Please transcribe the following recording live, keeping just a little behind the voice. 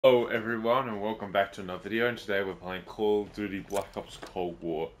Hello everyone and welcome back to another video, and today we're playing Call of Duty Black Ops Cold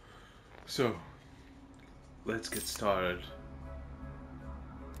War. So, let's get started.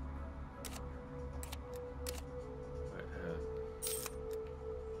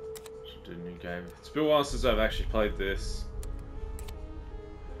 Should do a new game. It's been a while since I've actually played this.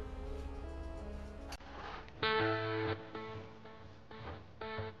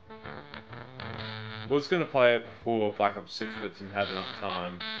 I was going to play it before Black Ops 6 but didn't have enough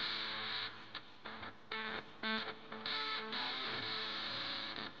time.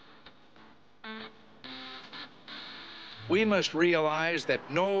 We must realize that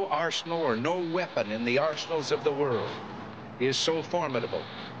no arsenal or no weapon in the arsenals of the world is so formidable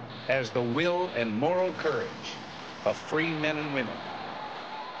as the will and moral courage of free men and women.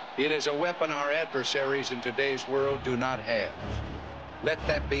 It is a weapon our adversaries in today's world do not have. Let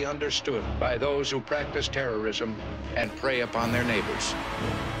that be understood by those who practice terrorism and prey upon their neighbors.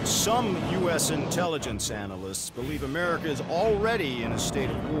 Some U.S. intelligence analysts believe America is already in a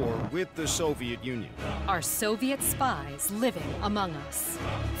state of war with the Soviet Union. Are Soviet spies living among us?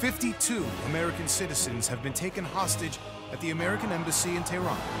 52 American citizens have been taken hostage at the American Embassy in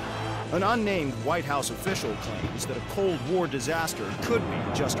Tehran. An unnamed White House official claims that a Cold War disaster could be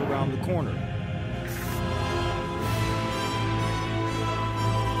just around the corner.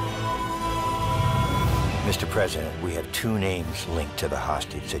 Mr. President, we have two names linked to the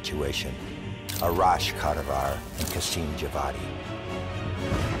hostage situation. Arash Kadivar and Qasim Javadi.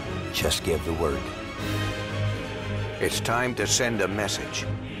 Just give the word. It's time to send a message.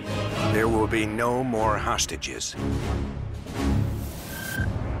 There will be no more hostages.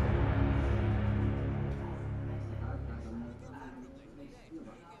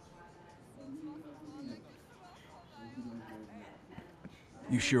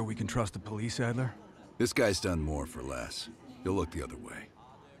 You sure we can trust the police, Adler? This guy's done more for less. He'll look the other way.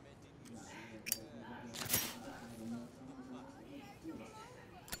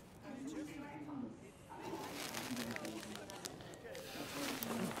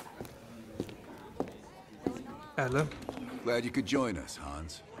 Adler? Glad you could join us,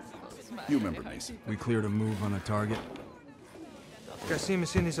 Hans. You remember Mason. We cleared a move on a target. Qasim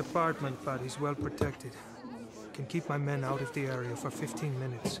is in his apartment, but he's well protected. Can keep my men out of the area for 15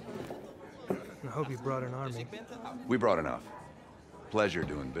 minutes. I hope you brought an army. We brought enough. Pleasure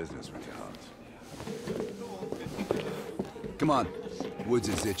doing business with you, Hans. Come on. Woods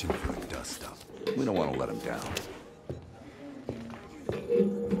is itching for a dust-up. We don't want to let him down.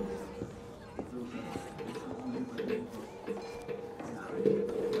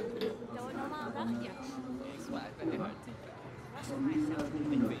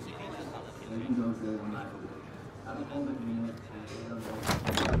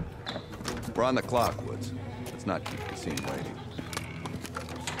 We're on the clock, Woods. Let's not keep the scene waiting.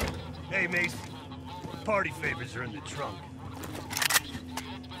 Hey, Mason. Party favors are in the trunk.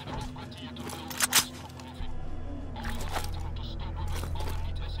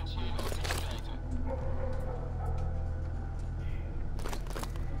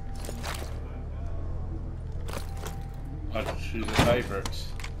 She's a favorite.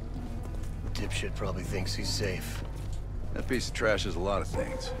 Dipshit probably thinks he's safe. That piece of trash is a lot of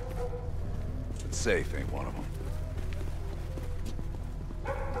things. But safe ain't one of them.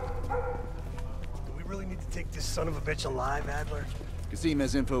 Do we really need to take this son of a bitch alive, Adler? Qasim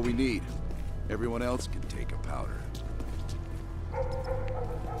has info we need. Everyone else can take a powder.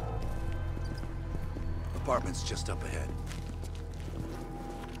 Apartment's just up ahead.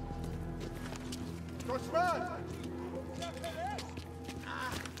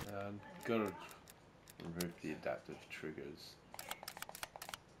 Gotta remove the adaptive triggers.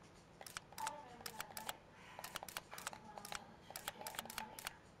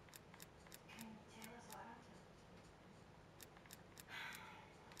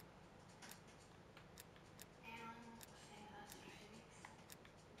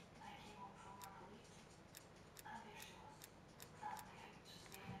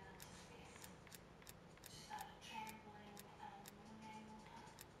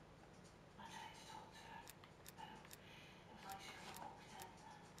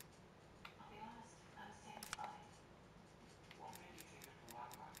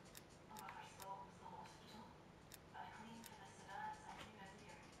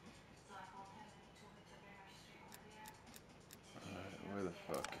 Where the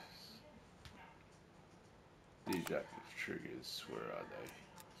fuck is these active triggers? Where are they?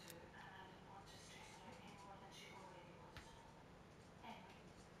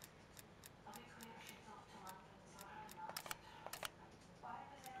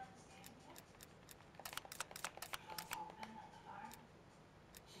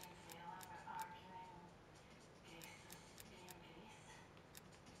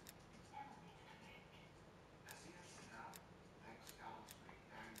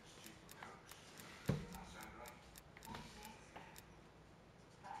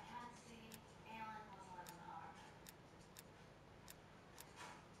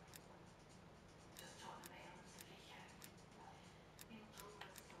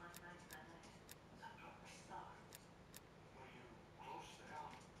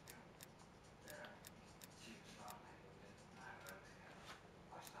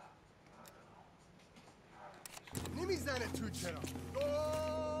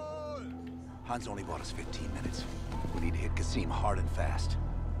 Hans only bought us 15 minutes. We need to hit Qasim hard and fast.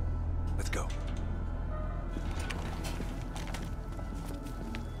 Let's go.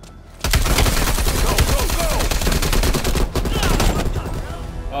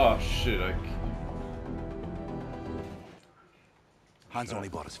 Oh shit, Hans only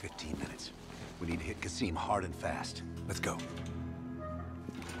bought us 15 minutes. We need to hit Qasim hard and fast. Let's go.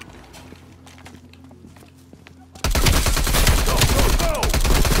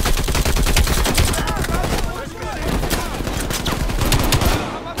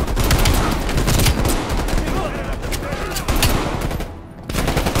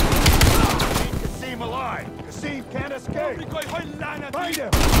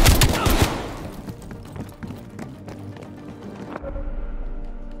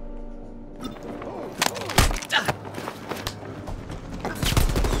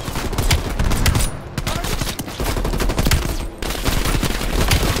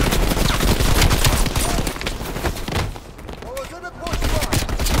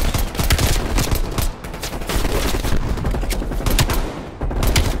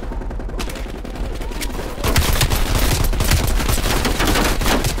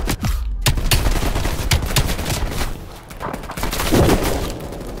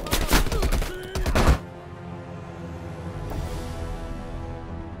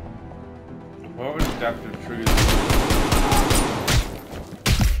 What was adaptive triggers?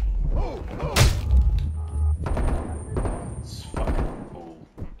 It's fucking cool.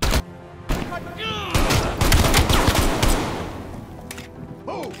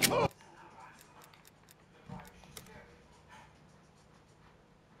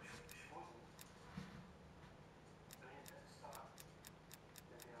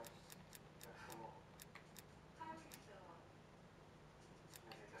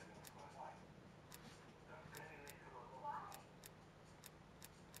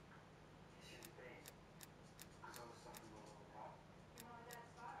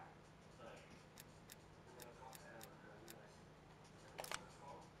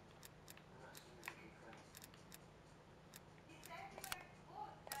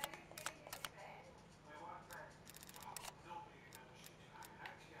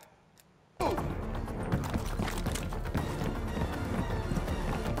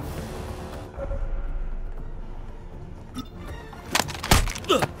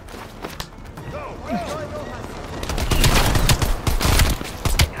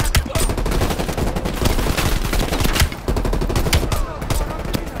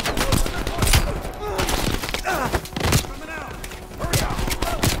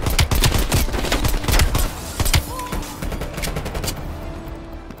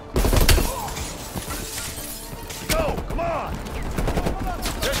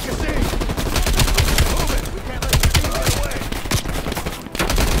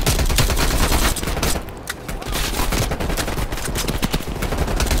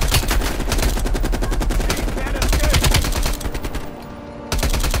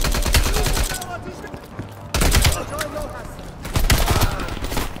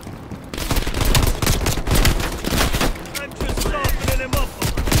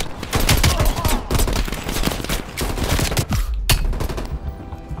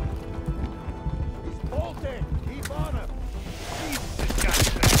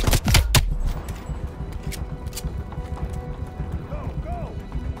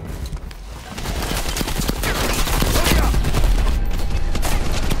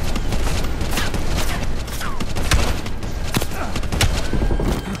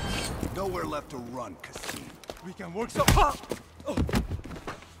 Left to run, Qasim. We can work so. Oh.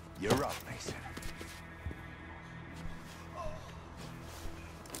 You're up, Mason.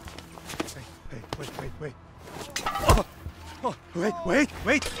 Hey, wait. Oh,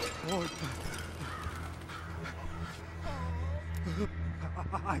 wait. Oh.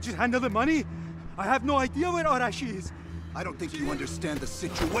 I just handled the money. I have no idea where Arashi is. I don't think you understand the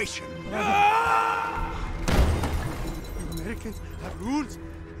situation. Americans have rules.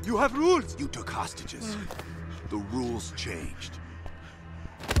 You have rules! You took hostages. The rules changed.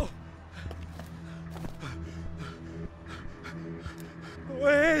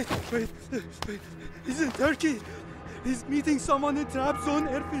 Wait. He's in Turkey. He's meeting someone in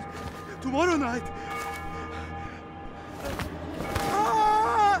Trabzon airfield tomorrow night.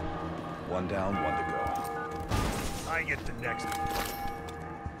 One down, one to go. I get the next.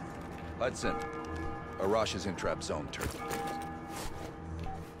 Hudson, Arash is in Trabzon, Turkey.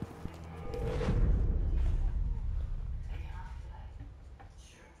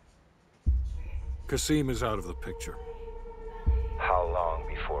 Qasim is out of the picture. How long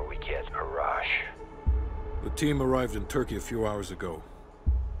before we get Arash? The team arrived in Turkey a few hours ago.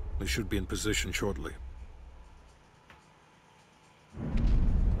 They should be in position shortly.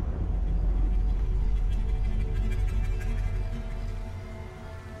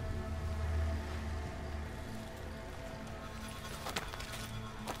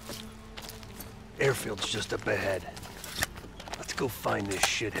 Airfield's just up ahead. Let's go find this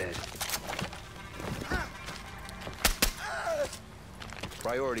shithead.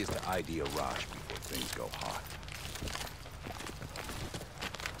 Priority is to ID a Rosh before things go hot.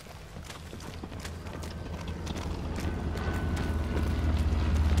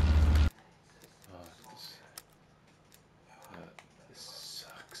 This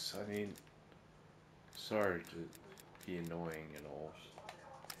sucks. I mean, sorry to be annoying and all.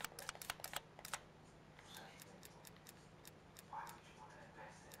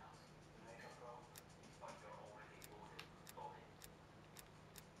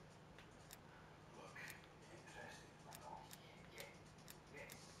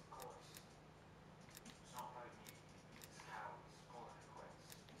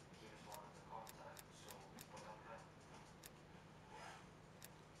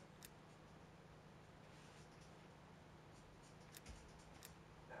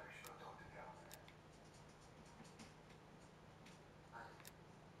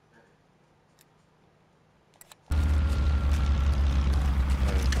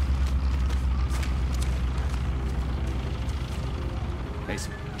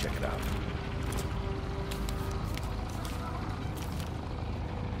 Mason, check it out.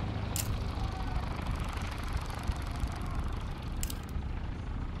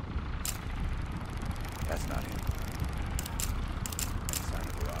 That's not him. That's a sign of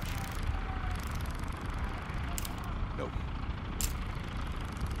a Rosh. Nope.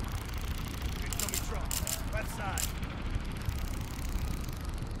 Incoming truck. Left side.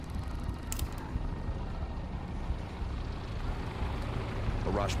 A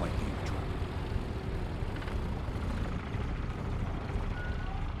Rosh might be in the truck.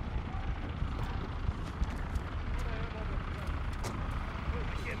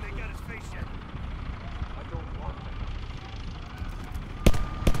 Again, they got his face yet. I don't want him.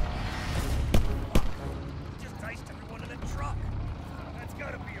 Just diced everyone in the truck. That's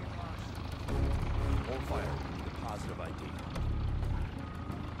gotta be a Rosh. Hold fire. Need a positive ID.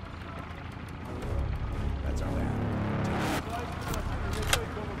 That's our man.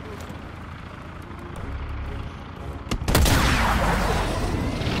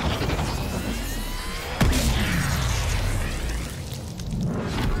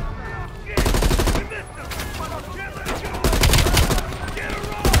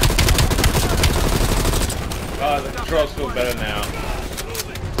 Oh, the controls feel better now.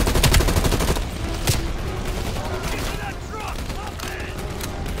 Get to that truck!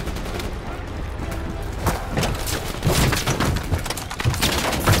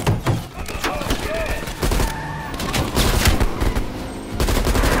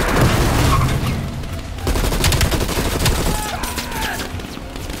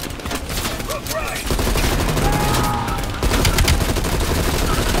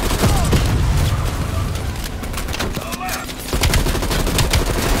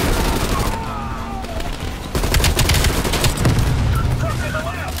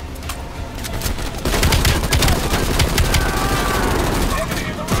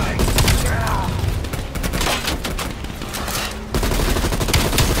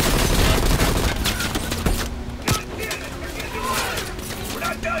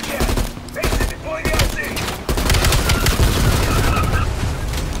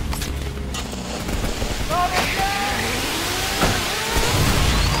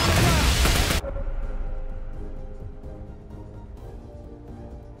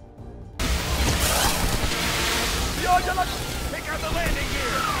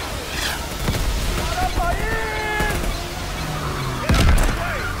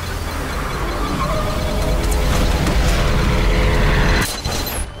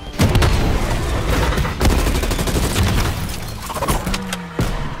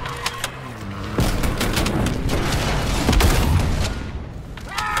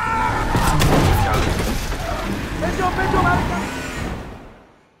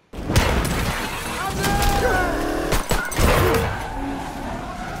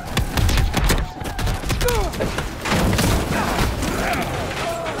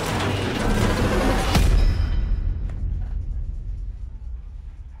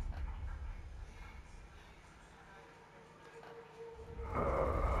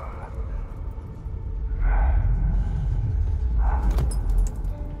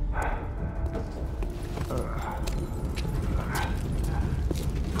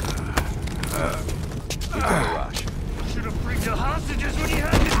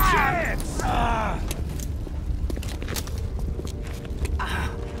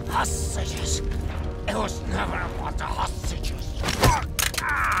 Hostages. It was never about the hostages.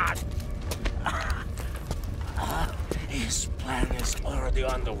 His plan is already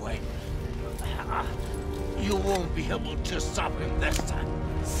underway. You won't be able to stop him this time.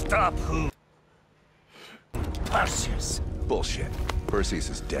 Stop who? Perseus. Bullshit. Perseus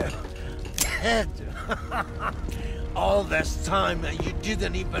is dead. Dead? All this time and you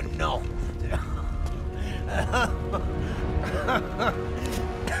didn't even know.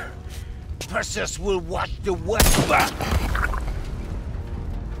 Perseus will watch the West.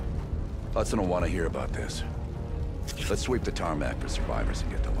 Hudson will want to hear about this. Let's sweep the tarmac for survivors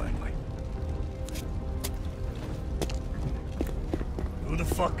and get to Langley. Who the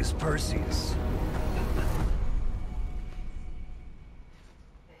fuck is Perseus?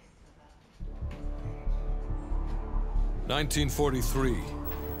 "1943.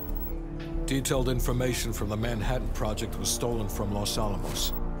 Detailed information from the Manhattan Project was stolen from Los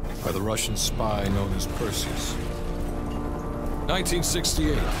Alamos by the Russian spy known as Perseus.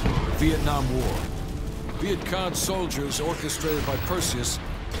 1968. Vietnam War. Viet Cong soldiers, orchestrated by Perseus,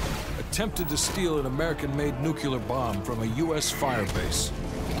 attempted to steal an American-made nuclear bomb from a U.S. firebase.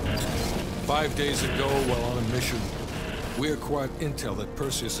 5 days ago, while on a mission, we acquired intel that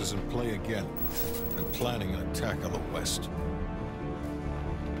Perseus is in play again and planning an attack on the West.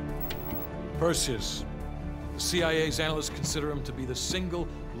 Perseus. The CIA's analysts consider him to be the single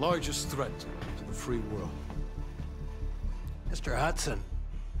largest threat to the free world. Mr. Hudson,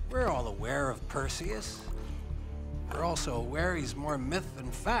 we're all aware of Perseus. We're also aware he's more myth than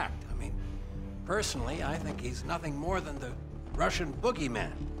fact. I mean, personally, I think he's nothing more than the Russian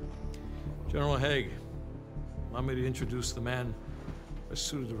boogeyman. General Haig, allow me to introduce the man best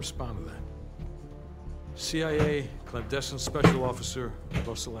suited to respond to that. CIA clandestine special officer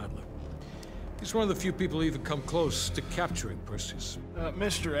Russell Adler. He's one of the few people who even come close to capturing Perseus.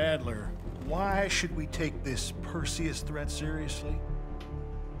 Mr. Adler, why should we take this Perseus threat seriously?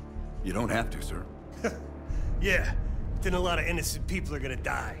 You don't have to, sir. Yeah, then a lot of innocent people are gonna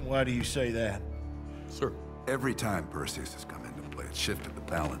die. Why do you say that? Sir. Every time Perseus has come into play, it shifted the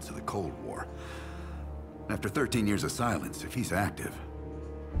balance of the Cold War. After 13 years of silence, if he's active,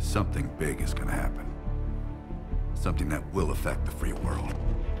 something big is gonna happen. Something that will affect the free world.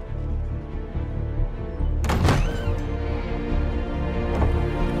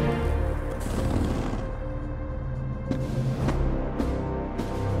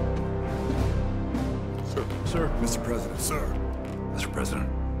 Sir. Mr. President. Sir. Mr. President.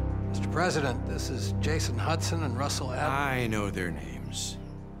 Mr. President, this is Jason Hudson and Russell Adler. I know their names.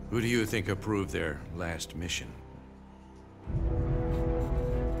 Who do you think approved their last mission?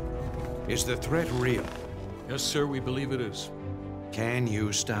 Is the threat real? Yes, sir, we believe it is. Can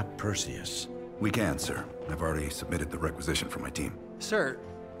you stop Perseus? We can, sir. I've already submitted the requisition for my team. Sir,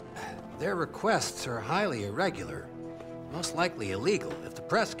 their requests are highly irregular. Most likely illegal if the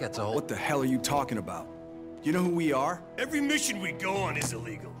press gets a hold. What the hell are you talking about? You know who we are? Every mission we go on is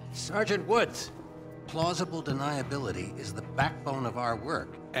illegal. Sergeant Woods, plausible deniability is the backbone of our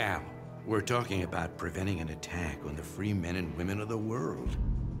work. Al, we're talking about preventing an attack on the free men and women of the world.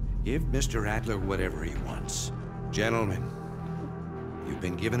 Give Mr. Adler whatever he wants. Gentlemen, you've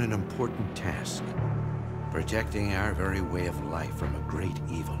been given an important task. Protecting our very way of life from a great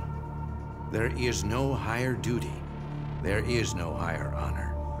evil. There is no higher duty. There is no higher honor.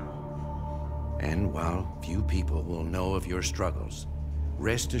 And while few people will know of your struggles,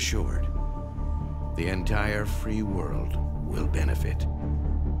 rest assured, the entire free world will benefit.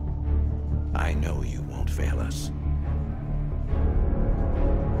 I know you won't fail us.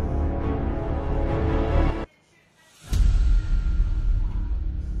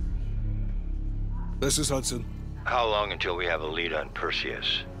 This is Hudson. How long until we have a lead on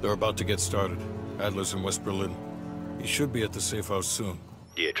Perseus? They're about to get started. Adler's in West Berlin. He should be at the safe house soon.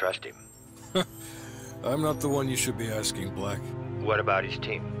 Do you trust him? I'm not the one you should be asking, Black. What about his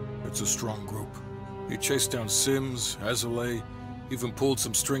team? It's a strong group. He chased down Sims, Azalea, even pulled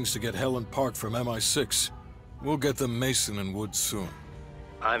some strings to get Helen Park from MI6. We'll get them Mason and Woods soon.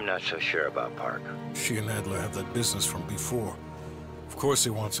 I'm not so sure about Park. She and Adler have that business from before. Of course he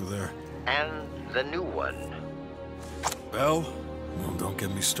wants her there. And the new one. Bell? Well, don't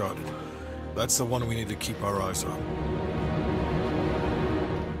get me started. That's the one we need to keep our eyes on.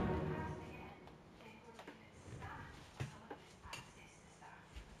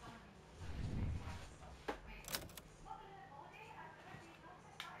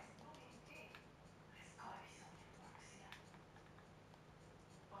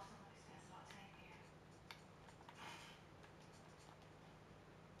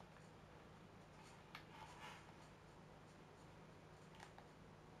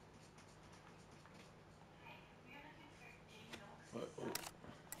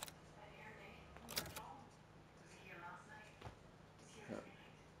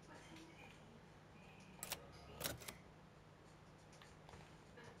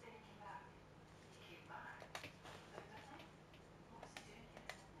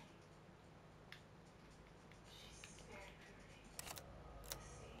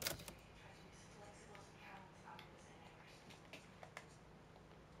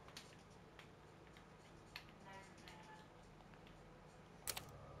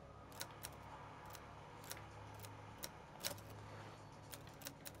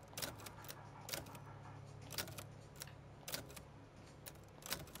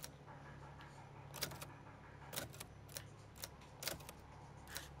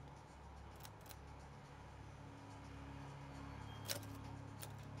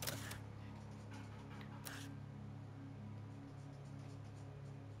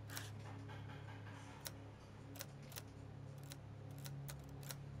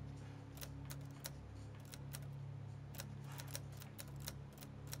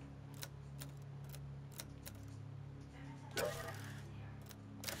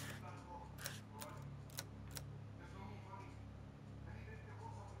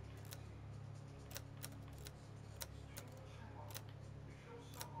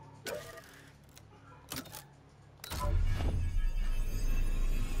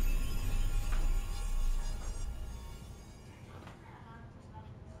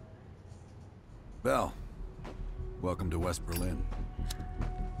 Bell, welcome to West Berlin.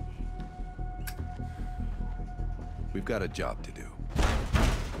 We've got a job to do.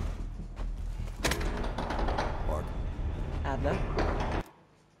 Mark. Adler.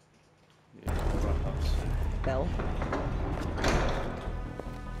 Bell.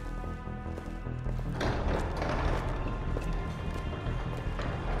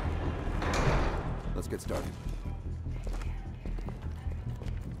 Let's get started.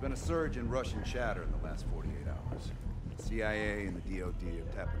 There's been a surge in Russian chatter in the last 48 hours. The CIA and the DoD are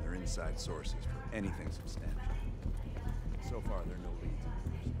tapping their inside sources for anything substantial. So far, there are no leads.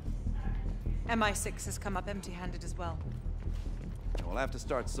 MI6 has come up empty-handed as well. And we'll have to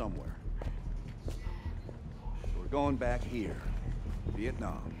start somewhere. So we're going back here.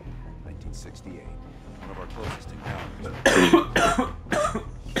 Vietnam, 1968. One of our closest encounters.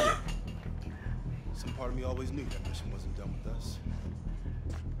 Some part of me always knew that mission wasn't done with us.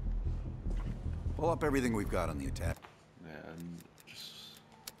 Pull up everything we've got on the attack. And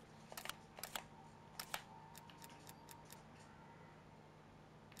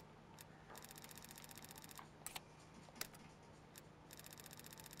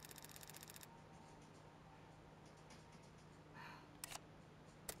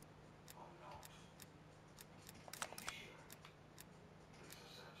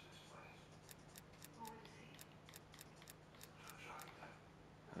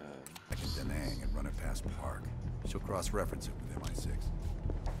I can Denang and run it past Park. She'll cross-reference it with MI6.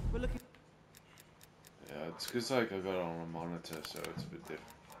 We're looking. yeah, it's because like I got it on a monitor, so it's a bit different.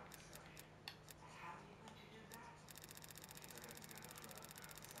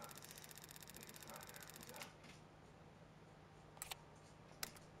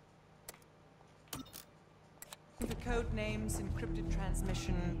 The code names, encrypted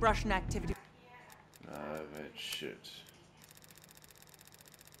transmission, Russian activity. That shit.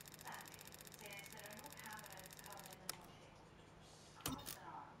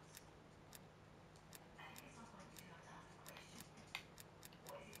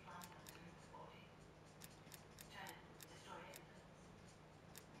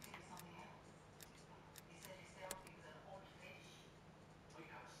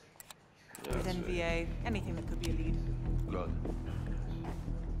 With NVA, anything that could be a lead. Good.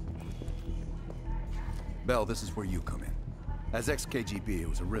 Bell, this is where you come in. As ex-KGB, it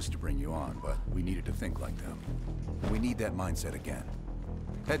was a risk to bring you on, but we needed to think like them. We need that mindset again.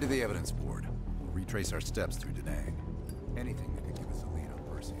 Head to the evidence board. We'll retrace our steps through Da Nang. Anything that could give us a lead on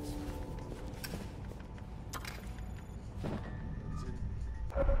Perseus.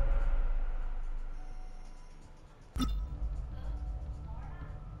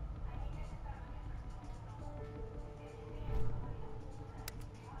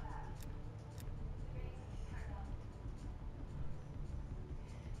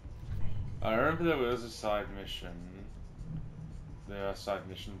 I remember there was a side mission. There are side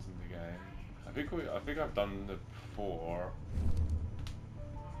missions in the game. I think I've done it before.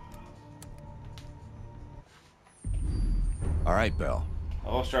 All right, Bell.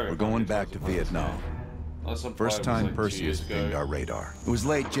 We're going back to Vietnam. First time Perseus pinged our radar. It was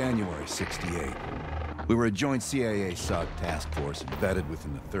late January '68. We were a joint CIA-SOG task force embedded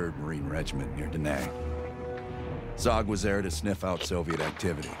within the 3rd Marine Regiment near Da Nang. SOG was there to sniff out Soviet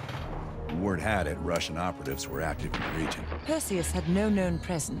activity. Word had it, Russian operatives were active in the region. Perseus had no known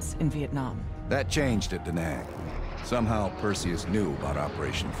presence in Vietnam. That changed at Da Nang. Somehow, Perseus knew about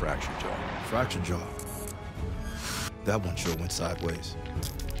Operation Fracture Jaw. Fracture Jaw. That one sure went sideways.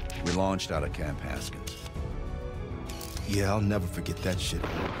 We launched out of Camp Haskins. Yeah, I'll never forget that shit.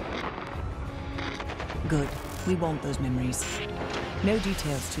 Good. We want those memories. No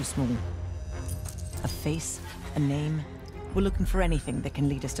details too small. A face, a name. We're looking for anything that can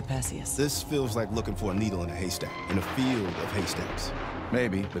lead us to Perseus. This feels like looking for a needle in a haystack, in a field of haystacks.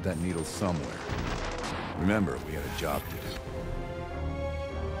 Maybe, but that needle's somewhere. Remember, we had a job to do.